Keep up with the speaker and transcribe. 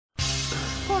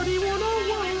Party 101.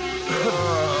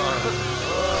 What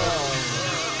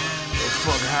the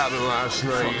fuck happened last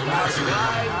night?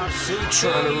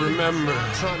 Trying to remember.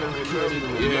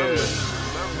 Yeah.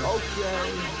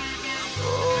 Okay.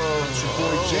 It's your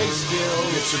boy Jskillz.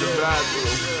 Get to the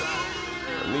bathroom.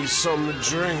 I need something to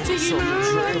drink.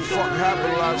 What the fuck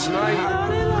happened last night?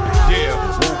 Yeah,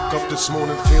 woke up this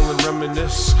morning feeling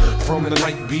reminisce from the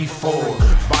night before.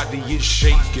 Body is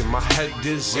shaking, my head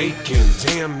is aching.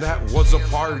 Damn, that was a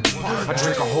party. I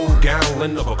drank a whole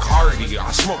gallon of Bacardi.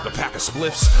 I smoked a pack of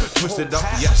spliffs, twisted up,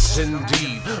 yes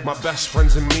indeed. My best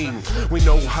friends and me, we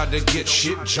know how to get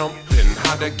shit jumping.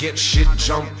 How to get shit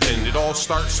jumping. It all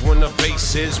starts when the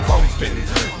bass is bumping.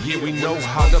 Yeah, we know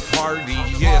how to party.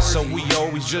 Yeah, so we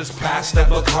always just pass that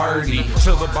Bacardi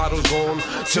till the bottle's gone,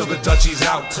 till the Dutchie's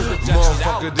out.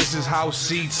 Motherfucker, this is how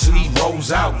CC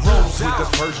rolls out. With the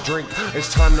first drink,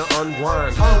 it's time to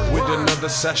unwind with another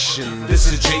session. This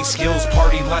is Jskillz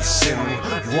party lesson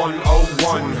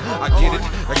 101. I get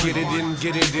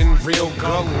it in real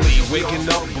gully. Waking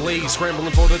up blaze,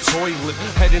 scrambling for the toilet,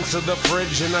 head into the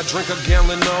fridge and I drink a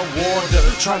gallon of water.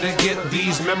 Try to get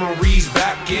these memories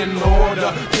back in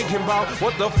order. Thinking about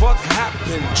what the fuck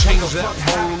happened. Change that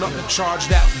phone up, charge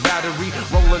that battery,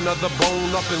 roll another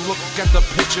bone up and look at the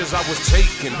pictures I was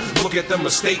taking. Look at the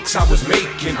mistakes I was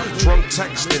making. Drunk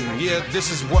texting, yeah, this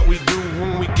is what we do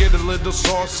when we get a little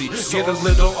saucy, get a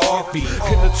little offy.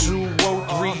 Hit the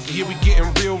 203, yeah, we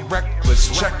getting real reckless.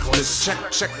 Checklist, check.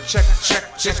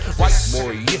 White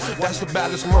boy, yeah, that's the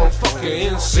baddest motherfucker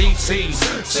in CT.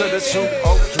 To the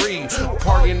 203,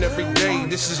 partying every day.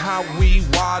 This is how we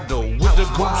waddle with the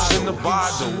goose in the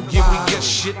bottle. Yeah, we get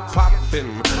shit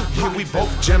poppin'. Yeah, we both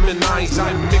Geminis.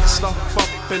 I mix stuff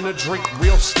up in a drink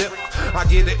real stiff. I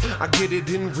get it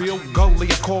in real gully.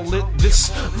 I call it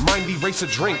this mindy race a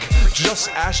drink. Just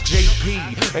ask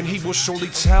JP and he will surely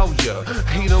tell ya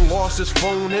he done lost his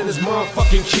phone and his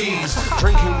motherfucking keys.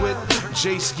 Drinking with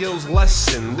Jskillz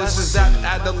lesson. This is that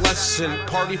adolescent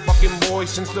party fucking boy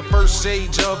since the first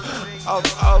stage of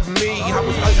me. I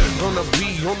was gonna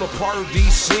be on the party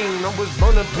scene. I was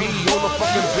gonna be on the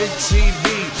fucking big TV.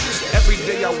 Every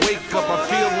day I wake up, I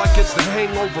feel like it's the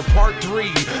Hangover Part 3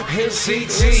 in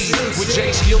CT with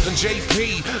Jskillz and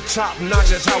JP. Top notch,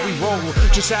 that's how we roll.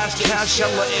 Just ask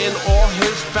Cashella and all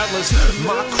his fellas.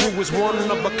 My crew is one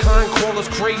of a kind. Call us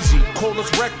crazy, call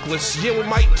us reckless. Yeah, we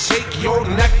might take your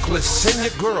necklace and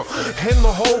your girl and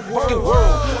the whole fucking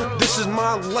world. This is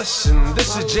my lesson.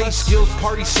 This is Jskillz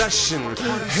party session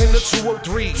in the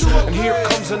 203. And here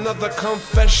comes another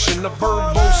confession, a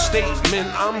verbal statement.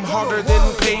 I'm harder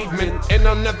than pavement, and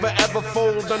I'll never ever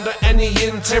fold under any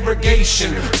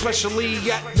interrogation, especially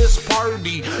at this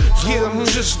party. Yeah, I'm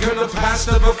just gonna pass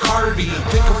the Bacardi.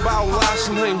 Think about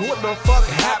last night, what the fuck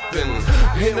happened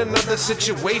in another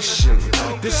situation.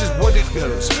 This is what it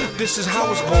does, this is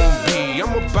how it's gonna be.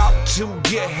 I'm about to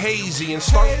get hazy and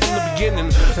start from the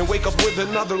beginning and wake up with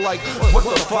another like, what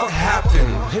the fuck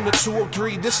happened in the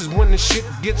 203. This is when the shit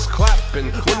gets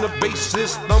clapping, when the bass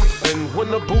is thumping,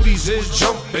 when the booties is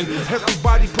jumping.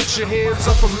 Everybody put your hands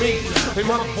up for me and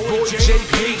my boy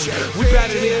JP. We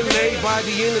better than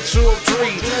anybody in the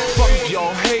 203. Fuck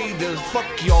y'all haters, fuck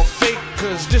y'all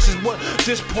fakers. This is what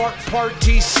this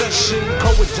party session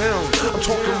going down. I'm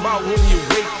talking about when you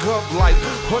wake up like,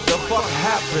 what the fuck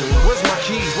happened? Where's my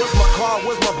keys? Where's my car?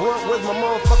 Where's my blunt? Where's my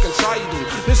motherfucking title?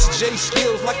 This is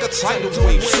Jskillz like a tidal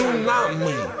wave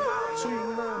tsunami.